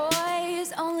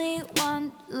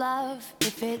love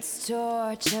if it's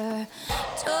torture.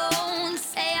 Don't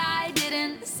say I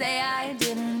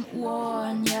didn't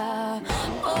warn ya.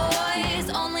 Boys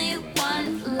only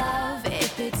want love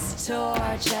if it's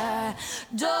torture.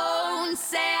 Don't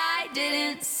say I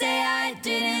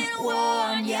didn't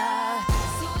warn ya.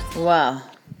 Wow,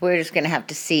 we're just going to have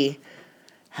to see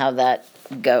how that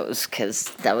goes, because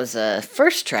that was a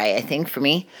first try, I think, for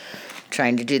me,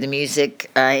 trying to do the music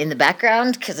in the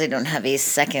background, because I don't have a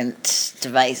second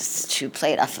device to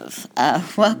play it off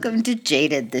of. Welcome to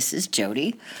Jaded. This is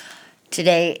Jody.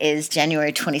 Today is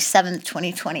January 27th,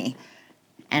 2020,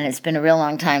 and it's been a real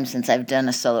long time since I've done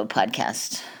a solo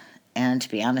podcast. And to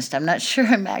be honest, I'm not sure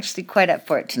I'm actually quite up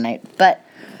for it tonight, but,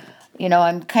 you know,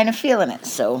 I'm kind of feeling it,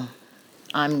 so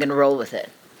I'm going to roll with it.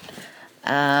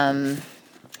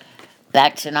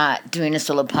 Back to not doing a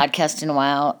solo podcast in a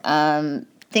while.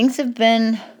 Things have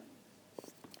been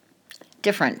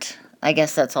different. I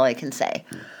guess that's all I can say.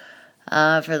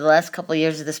 For the last couple of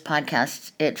years of this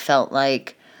podcast, it felt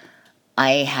like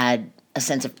I had a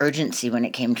sense of urgency when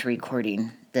it came to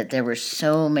recording, that there were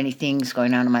so many things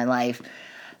going on in my life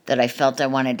that I felt I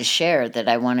wanted to share, that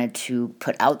I wanted to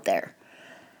put out there,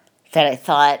 that I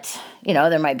thought, you know,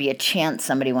 there might be a chance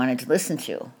somebody wanted to listen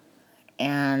to.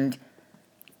 And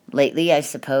lately, I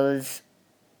suppose,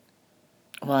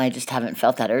 well, I just haven't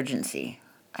felt that urgency.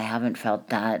 I haven't felt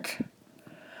that,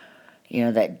 you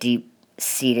know, that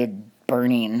deep-seated,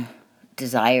 burning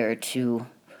desire to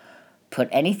put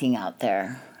anything out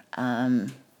there.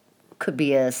 Could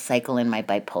be a cycle in my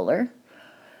bipolar.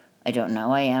 I don't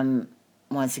know. I am,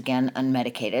 once again,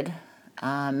 unmedicated.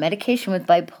 Medication with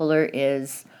bipolar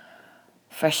is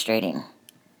frustrating.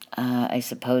 I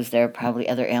suppose there are probably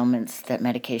other ailments that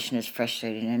medication is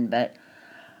frustrating in, but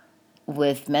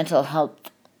with mental health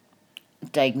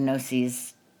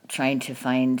diagnoses, trying to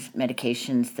find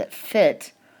medications that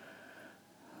fit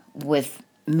with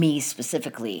me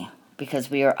specifically,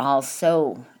 because we are all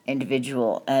so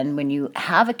individual, and when you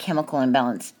have a chemical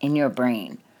imbalance in your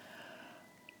brain,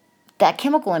 that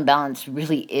chemical imbalance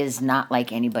really is not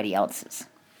like anybody else's.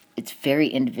 It's very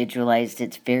individualized,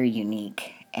 it's very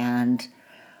unique, and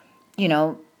you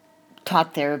know,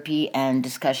 talk therapy and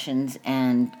discussions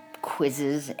and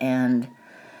quizzes and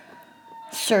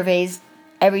surveys,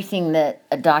 everything that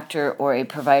a doctor or a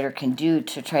provider can do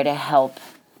to try to help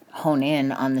hone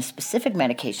in on the specific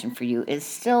medication for you is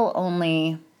still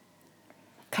only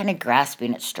kind of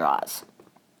grasping at straws.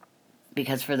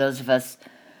 Because for those of us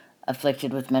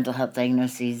afflicted with mental health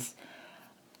diagnoses,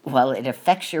 well, it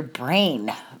affects your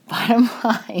brain. Bottom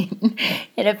line,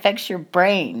 it affects your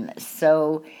brain.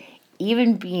 So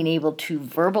even being able to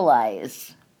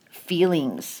verbalize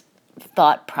feelings,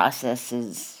 thought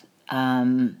processes,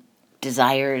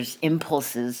 desires,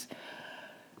 impulses,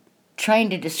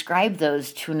 trying to describe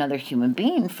those to another human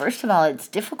being, first of all, it's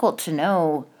difficult to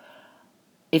know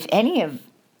if any of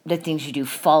the things you do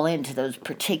fall into those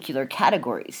particular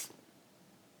categories.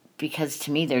 Because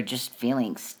to me, they're just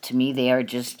feelings. To me, they are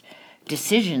just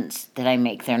decisions that I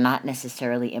make. They're not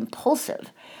necessarily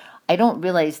impulsive. I don't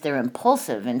realize they're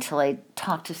impulsive until I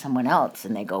talk to someone else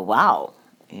and they go, wow,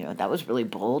 you know, that was really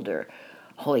bold, or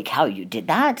holy cow, you did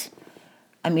that?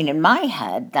 I mean, in my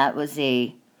head, that was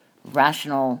a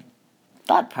rational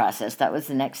thought process. That was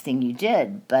the next thing you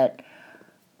did. But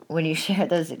when you share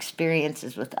those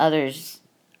experiences with others,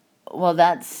 well,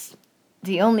 that's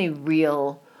the only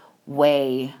real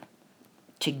way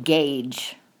to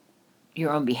gauge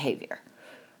your own behavior,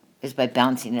 is by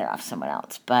bouncing it off someone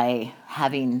else, by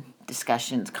having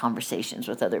discussions, conversations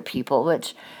with other people,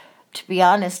 which, to be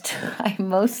honest, I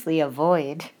mostly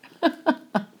avoid.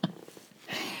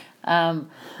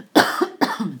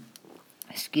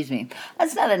 Excuse me.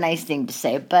 That's not a nice thing to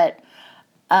say, but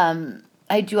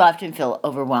I do often feel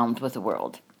overwhelmed with the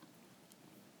world.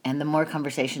 And the more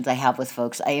conversations I have with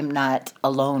folks, I am not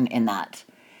alone in that.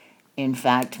 In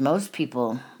fact, most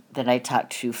people that I talk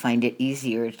to find it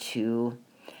easier to,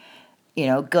 you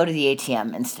know, go to the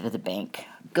ATM instead of the bank,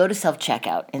 go to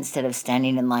self-checkout instead of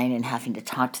standing in line and having to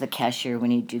talk to the cashier when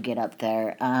you do get up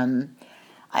there. I'm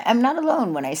not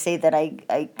alone when I say that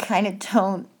I kind of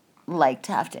don't like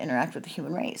to have to interact with the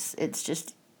human race. It's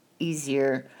just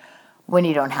easier when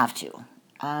you don't have to.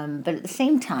 But at the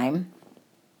same time,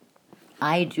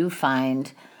 I do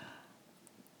find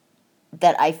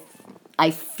that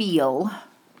I feel,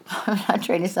 I'm not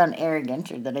trying to sound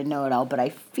arrogant or that I know it all, but I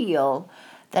feel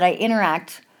that I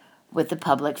interact with the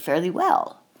public fairly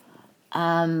well.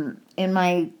 In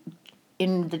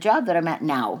the job that I'm at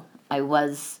now, I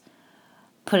was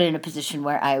put in a position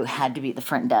where I had to be at the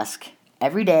front desk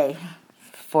every day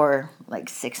for like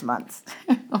 6 months,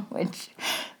 which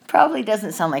probably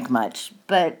doesn't sound like much,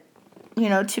 but,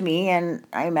 to me, and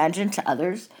I imagine to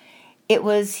others, it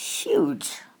was huge.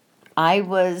 I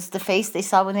was the face they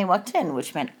saw when they walked in,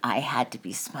 which meant I had to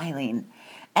be smiling.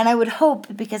 And I would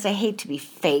hope, because I hate to be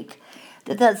fake,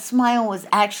 that smile was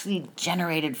actually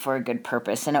generated for a good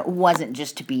purpose and it wasn't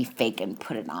just to be fake and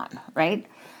put it on, right?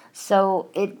 So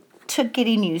it took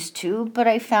getting used to, but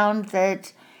I found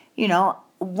that,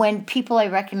 when people I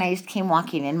recognized came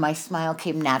walking in, my smile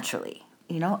came naturally.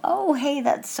 Oh, hey,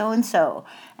 that's so and so.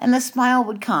 And the smile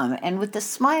would come. And with the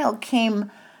smile came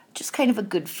just kind of a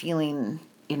good feeling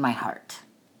in my heart,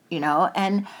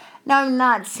 And now I'm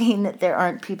not saying that there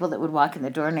aren't people that would walk in the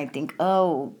door and I think,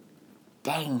 oh,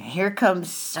 dang, here comes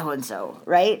so-and-so,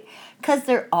 right? Because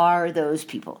there are those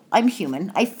people. I'm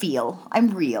human. I feel. I'm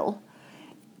real.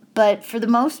 But for the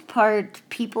most part,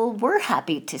 people were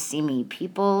happy to see me.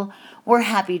 People were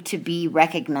happy to be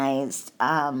recognized,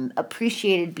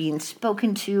 appreciated being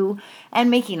spoken to,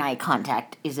 and making eye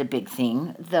contact is a big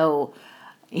thing. Though,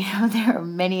 there are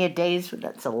many a days when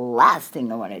that's the last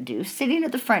thing I want to do. Sitting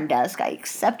at the front desk, I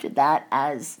accepted that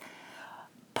as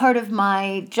part of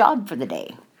my job for the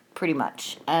day, pretty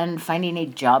much. And finding a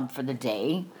job for the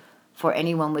day for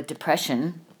anyone with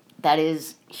depression, that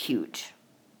is huge.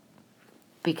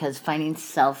 Because finding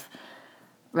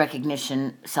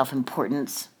self-recognition,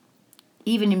 self-importance,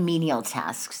 even in menial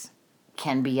tasks,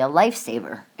 can be a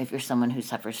lifesaver if you're someone who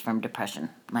suffers from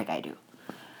depression, like I do.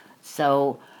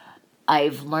 So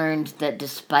I've learned that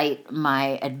despite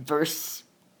my adverse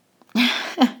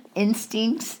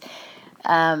instincts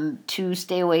to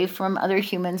stay away from other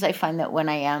humans, I find that when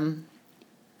I am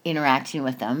interacting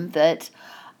with them, that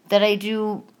I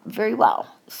do very well.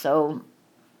 So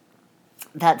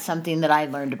that's something that I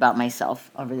learned about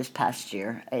myself over this past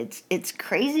year. It's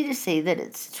crazy to say that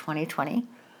it's 2020.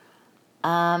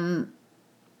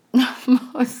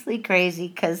 Mostly crazy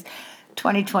because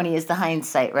 2020 is the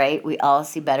hindsight, right? We all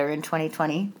see better in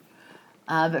 2020.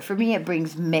 But for me, it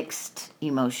brings mixed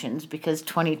emotions because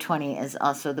 2020 is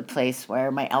also the place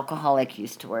where my alcoholic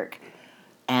used to work.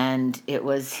 And it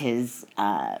was his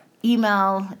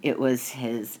email. It was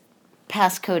his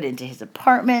passcode into his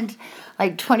apartment.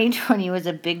 Like 2020 was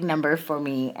a big number for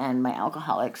me and my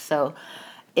alcoholic. So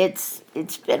it's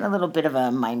been a little bit of a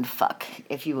mind fuck,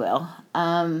 if you will.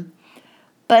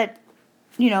 But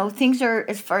things are,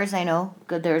 as far as I know,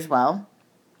 good there as well.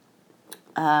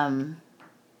 I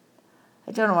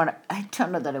don't know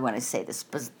that I want to say this,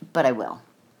 but I will.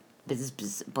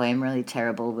 Boy, I'm really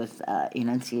terrible with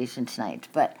enunciation tonight.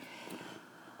 But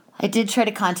I did try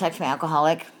to contact my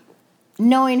alcoholic,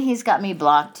 knowing he's got me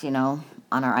blocked, on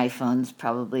our iPhones,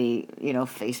 probably,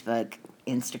 Facebook,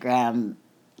 Instagram,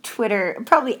 Twitter,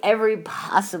 probably every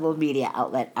possible media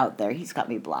outlet out there. He's got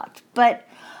me blocked. But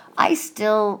I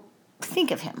still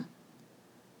think of him.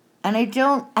 And I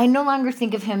no longer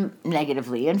think of him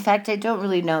negatively. In fact, I don't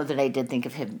really know that I did think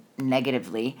of him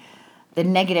negatively. The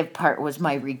negative part was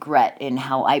my regret in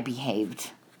how I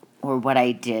behaved or what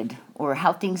I did or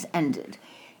how things ended,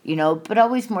 but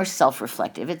always more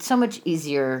self-reflective. It's so much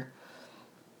easier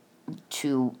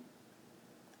to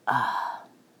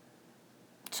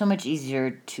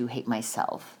hate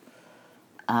myself.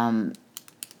 I'll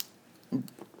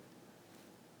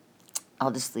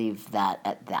just leave that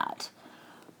at that.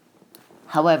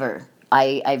 However,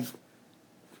 I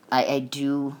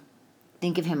do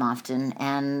think of him often,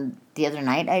 and the other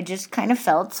night I just kind of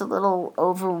felt a little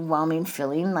overwhelming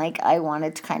feeling like I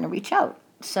wanted to kind of reach out.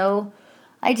 So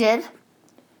I did,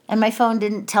 and my phone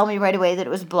didn't tell me right away that it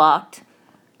was blocked.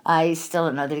 I still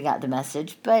don't know that he got the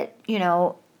message, but,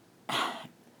 even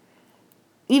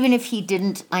if he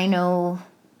didn't, I know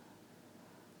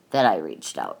that I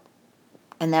reached out.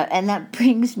 And that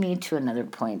brings me to another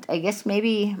point. I guess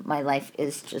maybe my life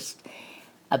is just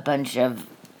a bunch of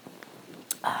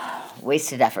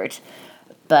wasted effort.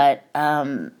 But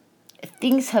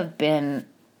things have been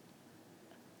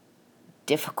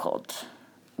difficult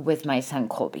with my son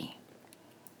Colby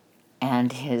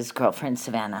and his girlfriend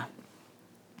Savannah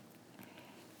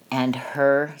and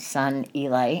her son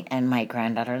Eli and my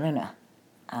granddaughter Luna.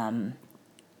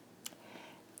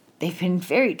 They've been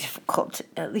very difficult,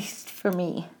 at least for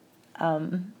me.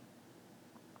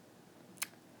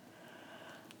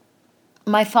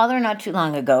 My father, not too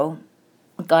long ago,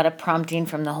 got a prompting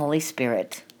from the Holy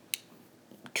Spirit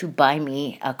to buy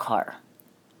me a car.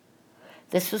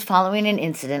 This was following an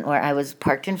incident where I was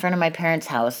parked in front of my parents'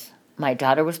 house. My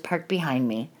daughter was parked behind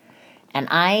me. And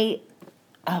I,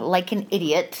 like an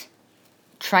idiot,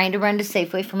 trying to run to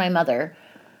Safeway for my mother,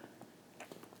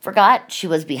 forgot she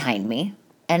was behind me.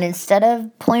 And instead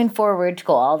of pulling forward to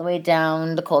go all the way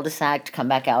down the cul-de-sac to come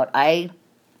back out, I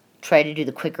tried to do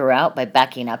the quicker route by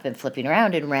backing up and flipping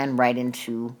around and ran right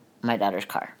into my daughter's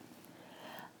car.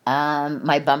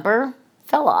 My bumper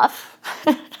fell off.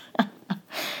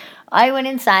 I went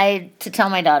inside to tell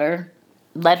my daughter,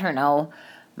 let her know.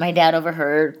 My dad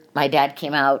overheard. My dad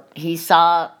came out. He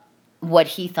saw what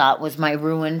he thought was my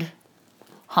ruined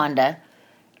Honda.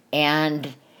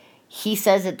 And he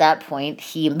says at that point,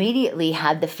 he immediately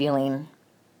had the feeling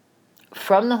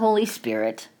from the Holy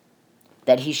Spirit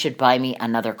that he should buy me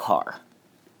another car.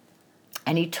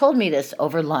 And he told me this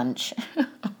over lunch,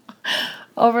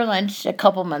 a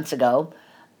couple months ago.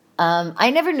 I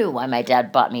never knew why my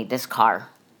dad bought me this car,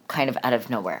 kind of out of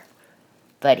nowhere.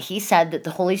 But he said that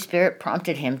the Holy Spirit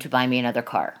prompted him to buy me another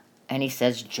car. And he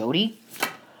says, Jody,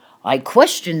 I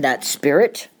questioned that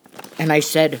spirit. And I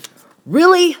said,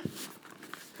 really?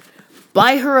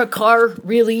 Buy her a car,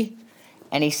 really?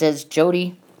 And he says,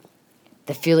 Jody,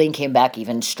 the feeling came back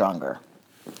even stronger.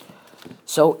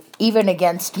 So even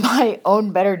against my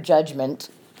own better judgment,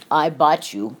 I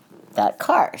bought you that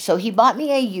car. So he bought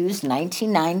me a used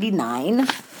 1999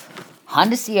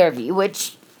 Honda CR-V,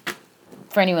 which,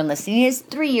 for anyone listening, is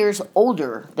 3 years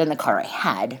older than the car I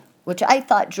had, which I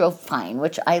thought drove fine,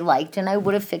 which I liked, and I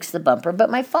would have fixed the bumper, but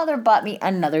my father bought me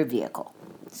another vehicle.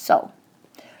 So,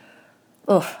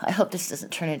 I hope this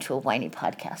doesn't turn into a whiny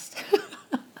podcast.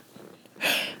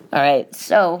 All right,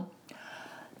 so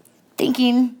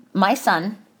thinking my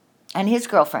son and his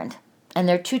girlfriend and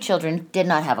their 2 children did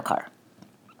not have a car.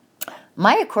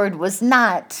 My Accord was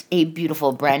not a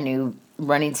beautiful, brand new,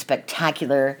 running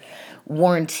spectacular,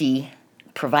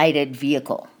 warranty-provided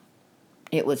vehicle.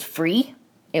 It was free.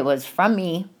 It was from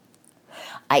me.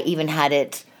 I even had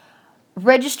it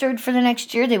registered for the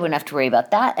next year. They wouldn't have to worry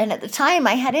about that. And at the time,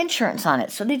 I had insurance on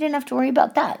it, so they didn't have to worry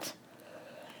about that.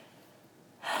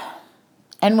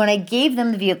 And when I gave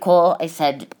them the vehicle, I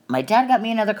said, my dad got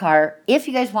me another car. If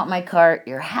you guys want my car,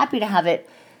 you're happy to have it.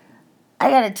 I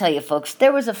got to tell you, folks,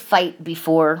 there was a fight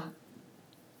before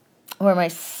where my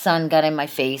son got in my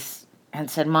face and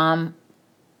said, Mom,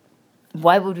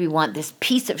 why would we want this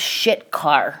piece of shit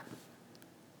car?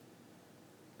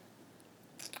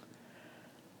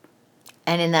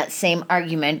 And in that same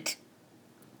argument,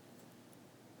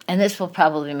 and this will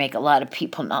probably make a lot of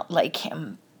people not like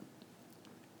him,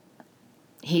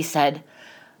 he said,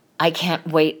 I can't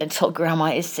wait until Grandma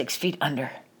is 6 feet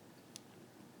under.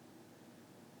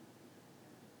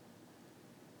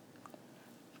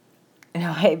 You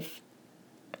know,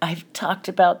 I've talked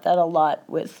about that a lot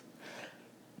with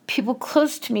people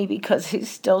close to me because I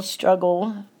still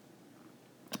struggle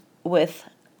with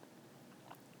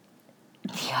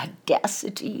the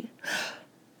audacity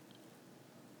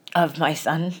of my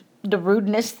son, the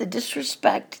rudeness, the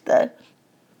disrespect,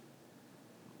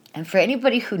 and for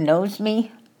anybody who knows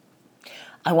me,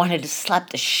 I wanted to slap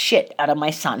the shit out of my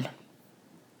son.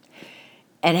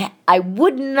 And I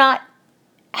would not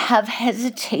have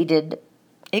hesitated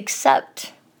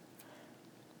except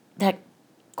that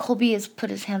Colby has put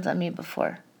his hands on me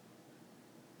before.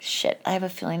 Shit, I have a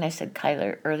feeling I said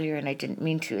Kyler earlier and I didn't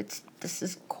mean to. This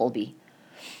is Colby.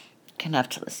 Gonna have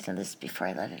to listen to this before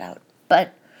I let it out.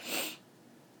 But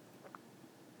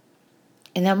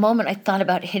in that moment, I thought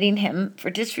about hitting him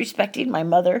for disrespecting my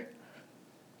mother.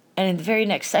 And in the very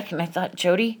next second, I thought,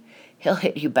 Jody, he'll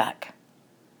hit you back.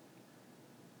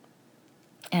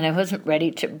 And I wasn't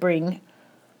ready to bring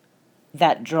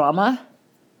that drama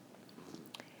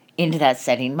into that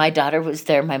setting. My daughter was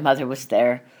there. My mother was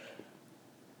there.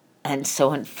 And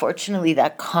so, unfortunately,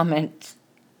 that comment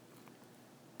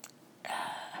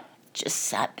just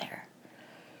sat there.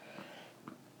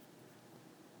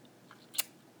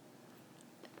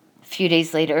 A few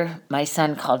days later, my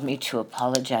son called me to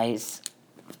apologize.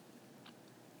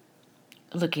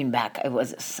 Looking back, I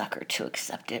was a sucker to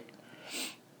accept it.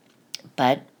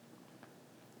 But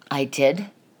I did,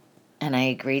 and I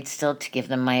agreed still to give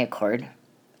them my Accord.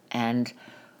 And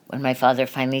when my father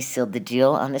finally sealed the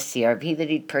deal on the CR-V that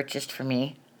he'd purchased for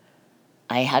me,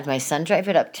 I had my son drive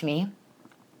it up to me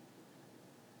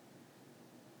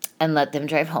and let them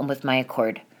drive home with my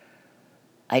Accord.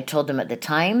 I told them at the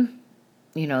time,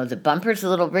 you know, the bumper's a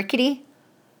little rickety.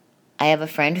 I have a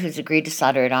friend who's agreed to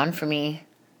solder it on for me.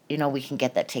 You know, we can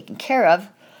get that taken care of.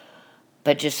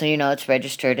 But just so you know, it's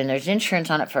registered and there's insurance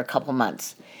on it for a couple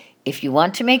months. If you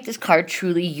want to make this car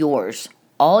truly yours,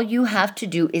 all you have to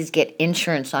do is get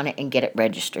insurance on it and get it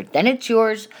registered. Then it's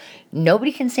yours.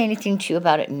 Nobody can say anything to you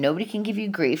about it. Nobody can give you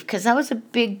grief. Because that was a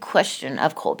big question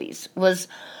of Colby's. Was,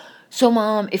 so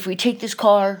Mom, if we take this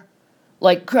car,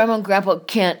 like Grandma and Grandpa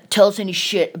can't tell us any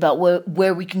shit about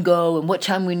where we can go and what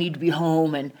time we need to be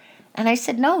home. And I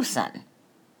said, no, son.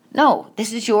 No,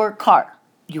 this is your car.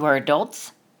 You are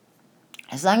adults.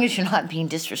 As long as you're not being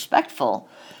disrespectful,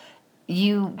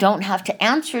 you don't have to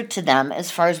answer to them as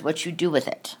far as what you do with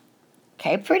it.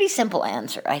 Okay, pretty simple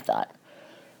answer, I thought.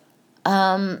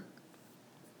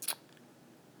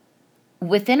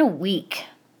 Within a week,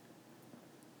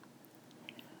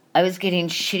 I was getting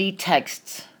shitty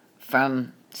texts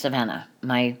from Savannah,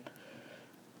 my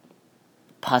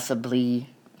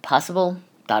possible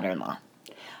daughter-in-law.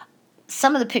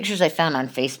 Some of the pictures I found on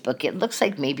Facebook, it looks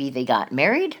like maybe they got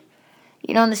married.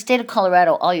 You know, in the state of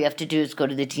Colorado, all you have to do is go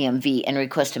to the DMV and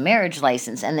request a marriage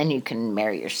license, and then you can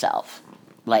marry yourself.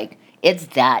 Like, it's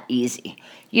that easy.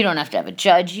 You don't have to have a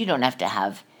judge. You don't have to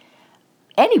have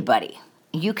anybody.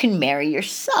 You can marry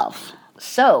yourself.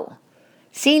 So,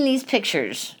 seeing these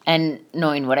pictures and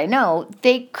knowing what I know,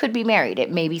 they could be married.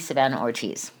 It may be Savannah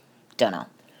Ortiz. Don't know.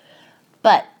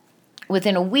 But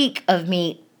within a week of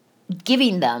me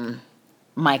giving them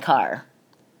my car,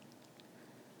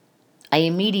 I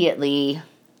immediately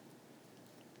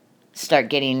start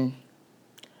getting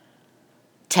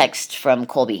text from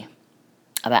Colby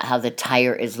about how the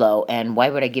tire is low and why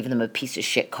would I give them a piece of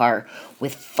shit car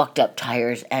with fucked up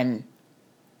tires. And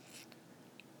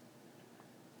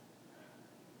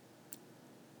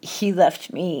he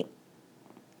left me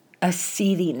a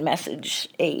seething message,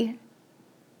 a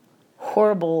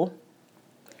horrible,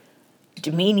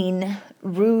 demeaning,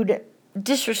 rude,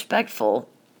 disrespectful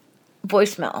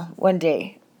voicemail one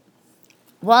day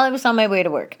while I was on my way to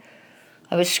work.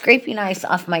 I was scraping ice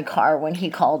off my car when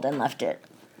he called and left it.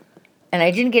 And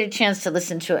I didn't get a chance to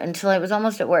listen to it until I was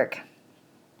almost at work.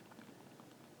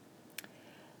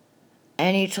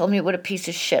 And he told me what a piece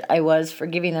of shit I was for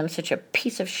giving them such a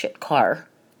piece of shit car.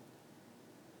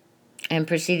 And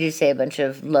proceeded to say a bunch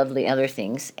of lovely other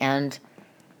things and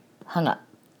hung up.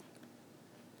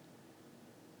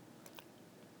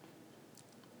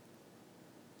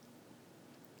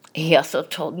 He also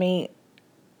told me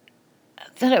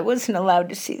that I wasn't allowed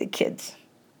to see the kids.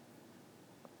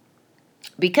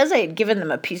 Because I had given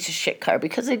them a piece of shit car,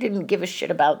 because I didn't give a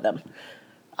shit about them,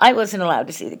 I wasn't allowed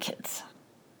to see the kids.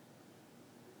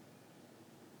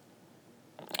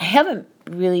 I haven't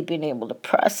really been able to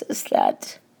process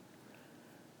that.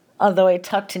 Although I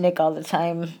talk to Nick all the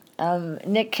time.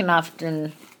 Nick can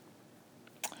often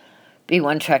be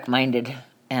one-track minded,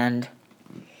 and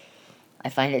I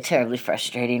find it terribly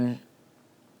frustrating,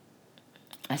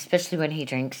 especially when he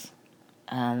drinks.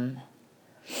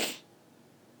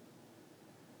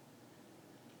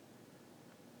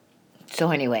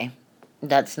 So anyway,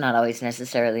 that's not always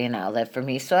necessarily an outlet for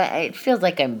me. So it feels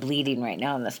like I'm bleeding right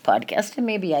now on this podcast, and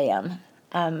maybe I am.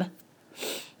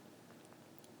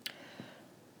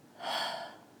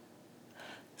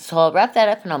 So I'll wrap that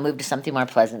up and I'll move to something more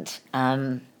pleasant.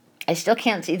 I still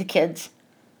can't see the kids.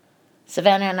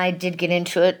 Savannah and I did get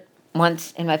into it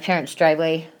once in my parents'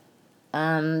 driveway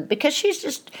because she's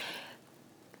just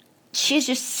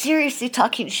seriously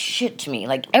talking shit to me.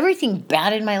 Like, everything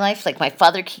bad in my life, like my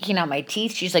father kicking out my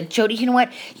teeth, she's like, Jody, you know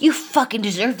what? You fucking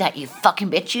deserve that, you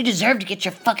fucking bitch. You deserve to get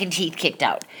your fucking teeth kicked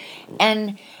out.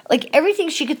 And, like, everything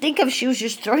she could think of, she was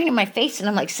just throwing in my face. And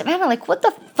I'm like, Savannah, like, what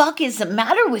the fuck is the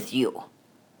matter with you?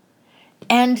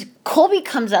 And Colby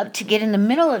comes up to get in the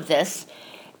middle of this,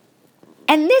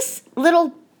 and this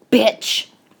little bitch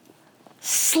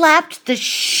slapped the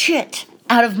shit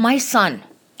out of my son.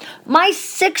 My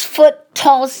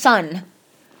 6-foot-tall son.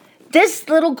 This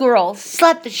little girl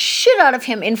slapped the shit out of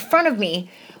him in front of me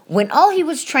when all he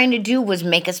was trying to do was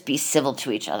make us be civil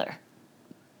to each other.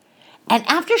 And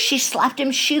after she slapped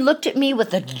him, she looked at me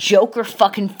with a Joker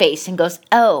fucking face and goes,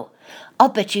 "Oh, I'll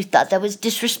bet you thought that was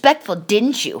disrespectful,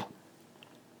 didn't you?"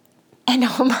 And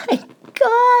oh my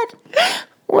God,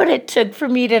 what it took for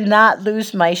me to not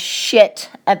lose my shit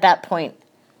at that point.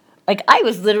 Like, I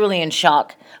was literally in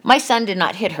shock. My son did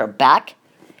not hit her back.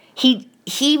 He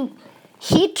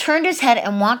turned his head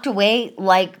and walked away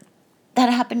like that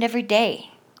happened every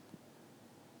day.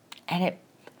 And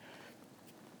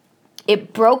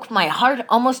it broke my heart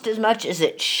almost as much as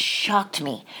it shocked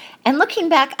me. And looking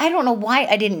back, I don't know why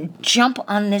I didn't jump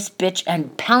on this bitch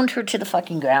and pound her to the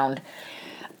fucking ground.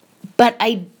 But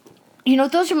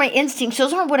those are my instincts.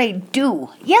 Those aren't what I do.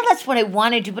 Yeah, that's what I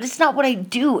want to do, but it's not what I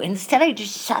do. Instead, I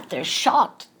just sat there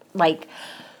shocked. Like,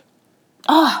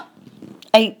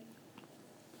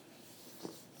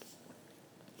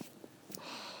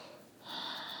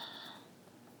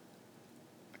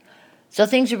 So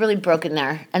things are really broken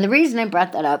there. And the reason I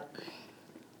brought that up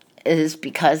is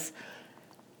because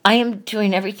I am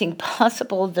doing everything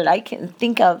possible that I can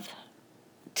think of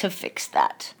to fix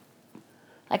that.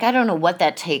 Like, I don't know what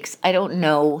that takes. I don't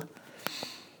know.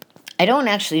 I don't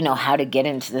actually know how to get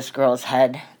into this girl's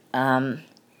head.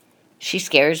 She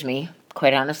scares me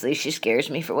Quite honestly, she scares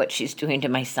me for what she's doing to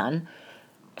my son,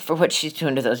 for what she's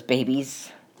doing to those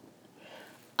babies.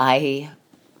 I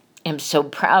am so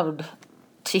proud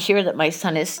to hear that my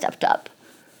son has stepped up,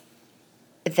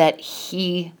 that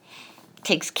he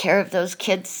takes care of those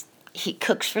kids. He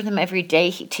cooks for them every day.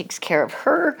 He takes care of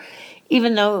her,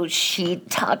 even though she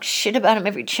talks shit about him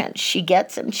every chance she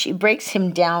gets, and she breaks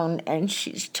him down, and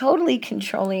she's totally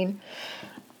controlling.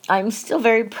 I'm still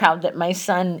very proud that my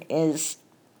son is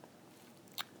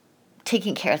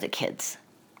taking care of the kids.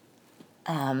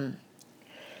 But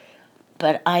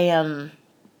I am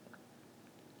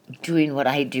doing what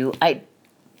I do.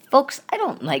 Folks, I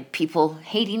don't like people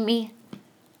hating me.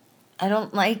 I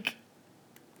don't like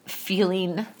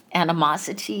feeling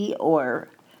animosity or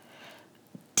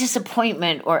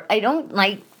disappointment, or I don't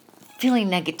like feeling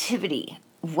negativity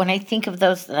when I think of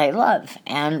those that I love.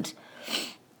 And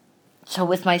so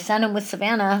with my son and with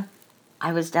Savannah,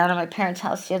 I was down at my parents'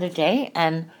 house the other day,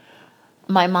 and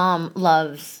my mom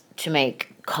loves to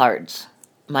make cards.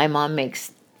 My mom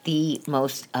makes the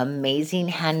most amazing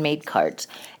handmade cards.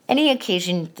 Any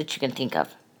occasion that you can think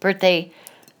of. Birthday,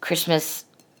 Christmas,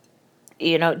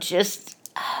 just...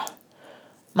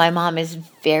 My mom is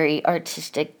very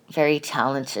artistic, very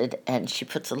talented, and she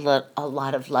puts a lot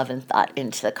of love and thought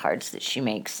into the cards that she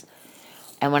makes.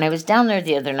 And when I was down there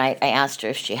the other night, I asked her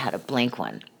if she had a blank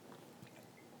one.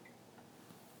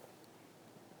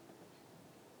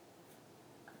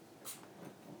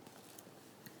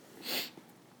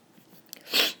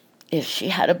 If she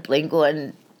had a blank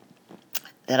one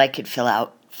that I could fill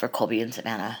out for Colby and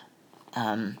Savannah.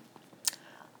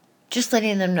 Just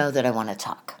letting them know that I want to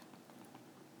talk.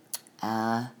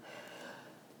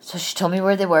 So she told me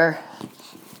where they were,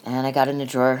 and I got in the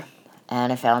drawer,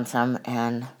 and I found some,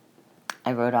 and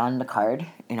I wrote on the card,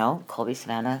 Colby,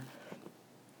 Savannah,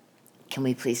 can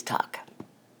we please talk?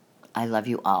 I love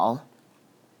you all.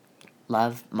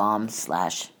 Love,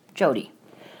 Mom/Jody.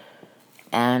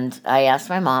 And I asked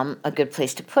my mom a good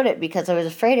place to put it because I was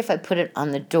afraid if I put it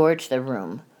on the door to the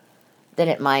room, then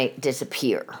it might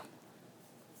disappear.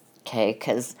 Okay,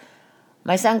 because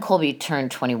my son Colby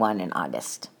turned 21 in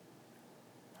August.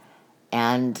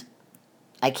 And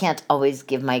I can't always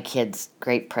give my kids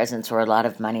great presents or a lot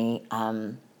of money.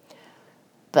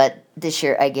 But this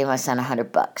year I gave my son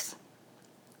 $100,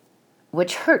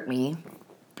 which hurt me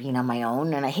being on my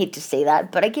own. And I hate to say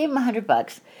that, but I gave him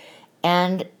 $100.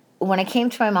 And when I came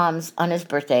to my mom's on his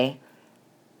birthday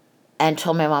and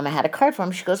told my mom I had a card for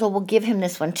him, she goes, "Oh, we'll give him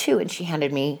this one too." And she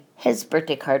handed me his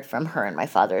birthday card from her and my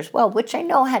father as well, which I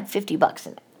know had $50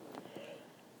 in it.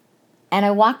 And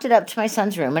I walked it up to my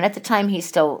son's room, and at the time he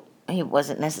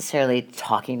wasn't necessarily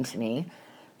talking to me,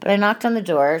 but I knocked on the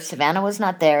door. Savannah was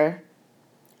not there.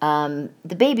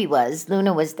 The baby was.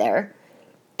 Luna was there.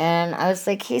 And I was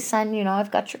like, "Hey, son,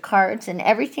 I've got your cards." And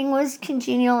everything was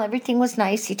congenial. Everything was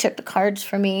nice. He took the cards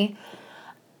for me.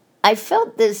 I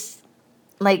felt this,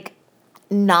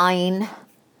 gnawing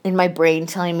in my brain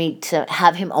telling me to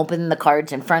have him open the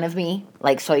cards in front of me,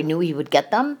 so I knew he would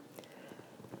get them.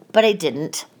 But I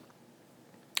didn't.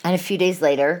 And a few days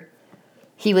later,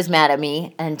 he was mad at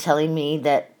me and telling me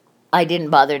that I didn't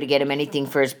bother to get him anything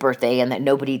for his birthday and that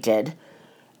nobody did.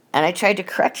 And I tried to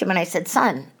correct him, and I said,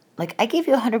 "Son, I gave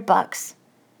you $100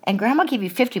 and Grandma gave you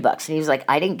 $50. And he was like,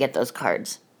 "I didn't get those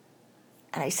cards."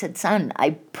 And I said, "Son,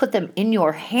 I put them in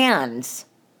your hands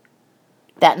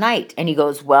that night." And he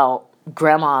goes, "Well,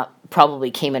 Grandma probably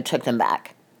came and took them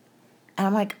back." And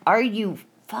I'm like, "Are you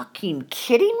fucking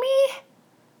kidding me?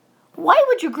 Why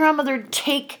would your grandmother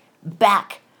take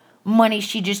back money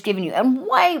she just given you? And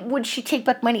why would she take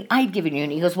back money I'd given you?"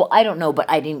 And he goes, "Well, I don't know, but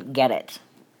I didn't get it."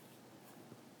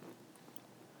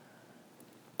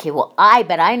 Okay, well, I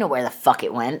bet I know where the fuck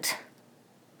it went.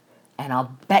 And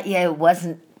I'll bet you it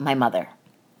wasn't my mother.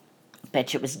 I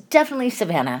bet you it was definitely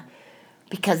Savannah,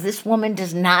 because this woman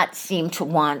does not seem to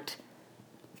want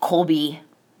Colby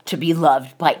to be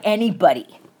loved by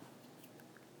anybody.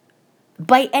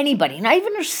 By anybody, not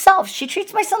even herself. She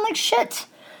treats my son like shit.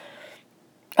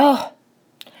 Oh.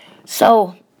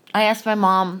 So I asked my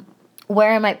mom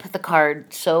where I might put the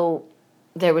card so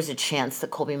there was a chance that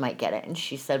Colby might get it. And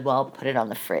she said, "Well, put it on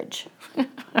the fridge."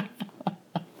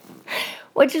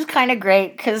 Which is kind of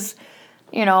great because,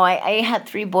 I had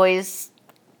 3 boys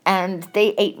and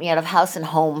they ate me out of house and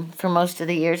home for most of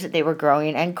the years that they were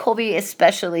growing. And Colby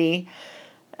especially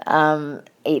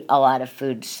ate a lot of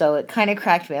food. So it kind of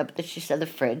cracked me up that she said the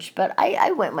fridge. But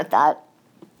I went with that.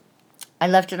 I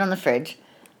left it on the fridge.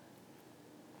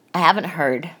 I haven't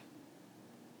heard.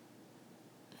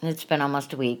 It's been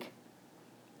almost a week.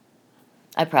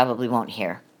 I probably won't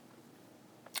hear.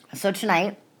 So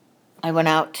tonight, I went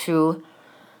out to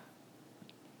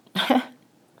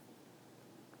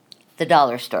the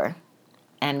dollar store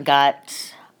and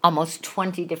got almost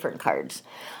 20 different cards.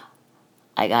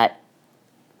 I got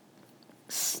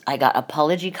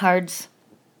apology cards.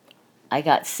 I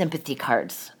got sympathy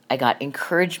cards. I got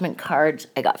encouragement cards.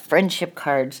 I got friendship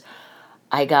cards.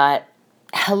 I got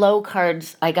hello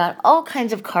cards. I got all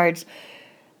kinds of cards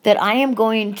that I am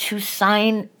going to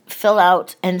sign, fill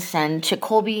out, and send to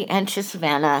Colby and to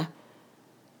Savannah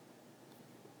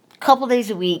a couple days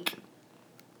a week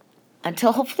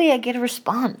until hopefully I get a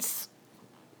response.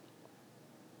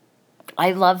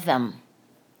 I love them.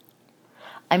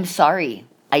 I'm sorry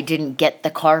I didn't get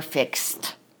the car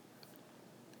fixed.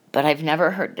 But I've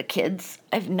never hurt the kids.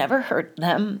 I've never hurt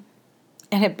them.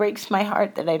 And it breaks my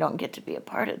heart that I don't get to be a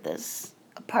part of this.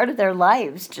 A part of their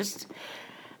lives. Just,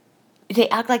 they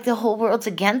act like the whole world's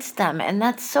against them. And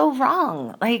that's so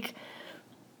wrong. Like,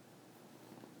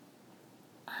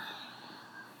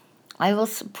 I will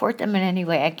support them in any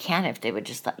way I can if they would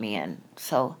just let me in.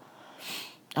 So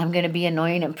I'm going to be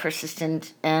annoying and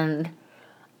persistent. And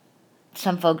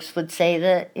some folks would say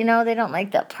that, they don't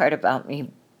like that part about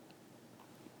me.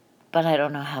 But I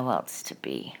don't know how else to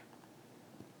be.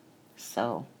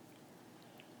 So,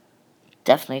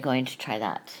 definitely going to try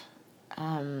that.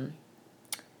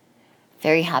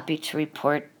 Very happy to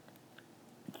report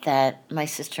that my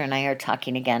sister and I are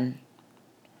talking again.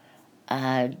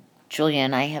 Julia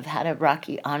and I have had a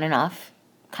rocky on and off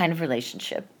kind of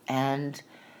relationship. And,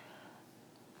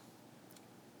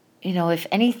 if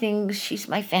anything, she's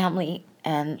my family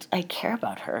and I care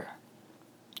about her.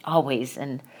 Always.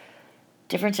 And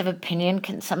difference of opinion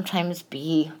can sometimes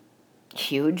be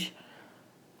huge.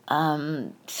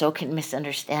 So can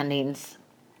misunderstandings.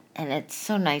 And it's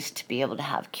so nice to be able to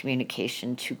have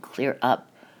communication to clear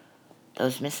up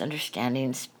those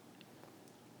misunderstandings.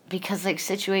 Because,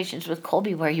 situations with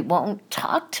Colby where he won't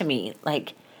talk to me,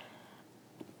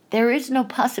 there is no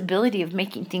possibility of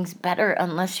making things better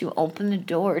unless you open the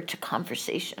door to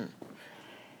conversation.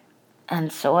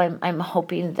 And so I'm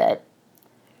hoping that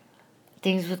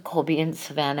things with Colby and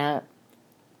Savannah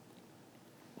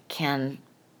can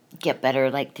get better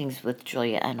like things with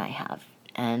Julia and I have.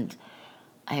 And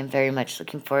I am very much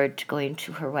looking forward to going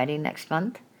to her wedding next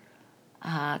month.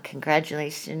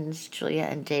 Congratulations, Julia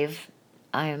and Dave.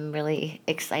 I'm really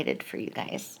excited for you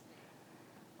guys.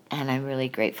 And I'm really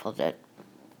grateful that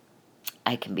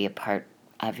I can be a part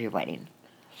of your wedding.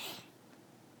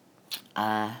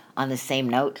 On the same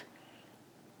note,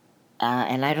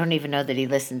 and I don't even know that he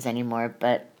listens anymore,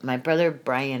 but my brother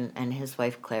Brian and his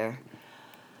wife Claire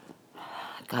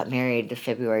got married the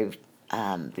February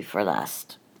before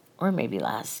last, or maybe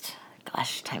last.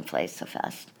 Gosh, time flies so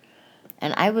fast.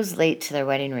 And I was late to their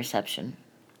wedding reception.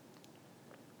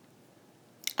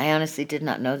 I honestly did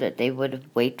not know that they would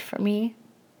wait for me,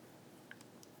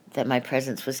 that my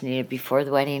presence was needed before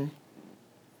the wedding.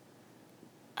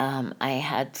 I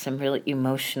had some really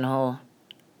emotional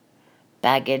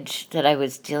baggage that I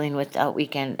was dealing with that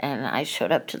weekend, and I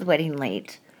showed up to the wedding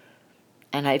late.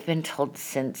 And I've been told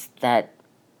since that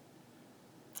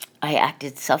I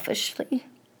acted selfishly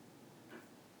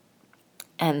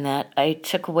and that I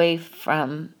took away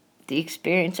from the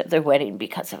experience of their wedding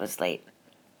because I was late.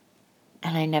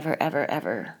 And I never, ever,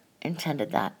 ever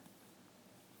intended that.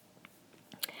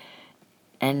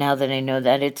 And now that I know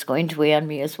that, it's going to weigh on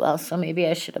me as well, so maybe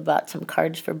I should have bought some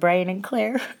cards for Brian and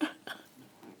Claire.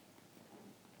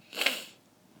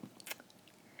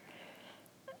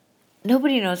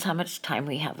 Nobody knows how much time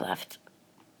we have left.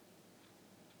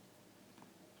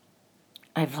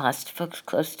 I've lost folks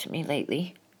close to me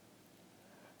lately.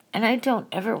 And I don't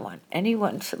ever want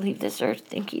anyone to leave this earth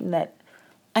thinking that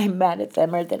I'm mad at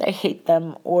them or that I hate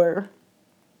them or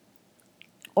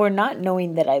not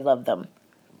knowing that I love them.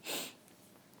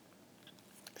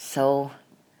 So,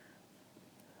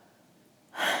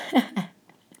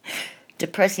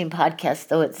 depressing podcast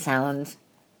though it sounds,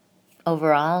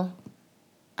 overall,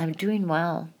 I'm doing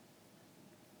well.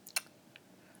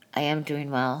 I am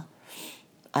doing well.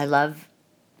 I love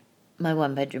my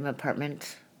one-bedroom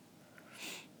apartment.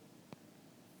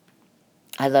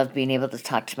 I love being able to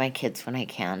talk to my kids when I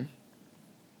can.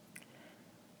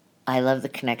 I love the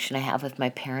connection I have with my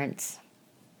parents.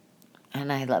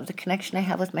 And I love the connection I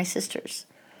have with my sisters.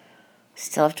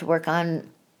 Still have to work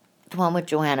on the one with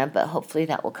Joanna, but hopefully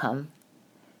that will come.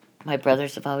 My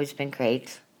brothers have always been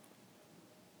great.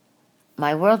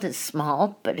 My world is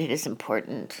small, but it is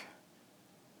important.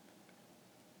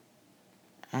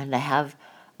 And I have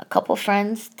a couple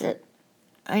friends that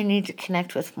I need to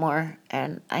connect with more,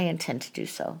 and I intend to do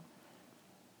so.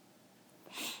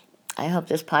 I hope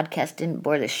this podcast didn't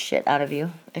bore the shit out of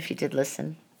you, if you did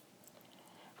listen.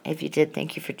 If you did,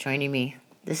 thank you for joining me.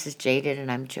 This is Jaded,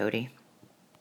 and I'm Jody.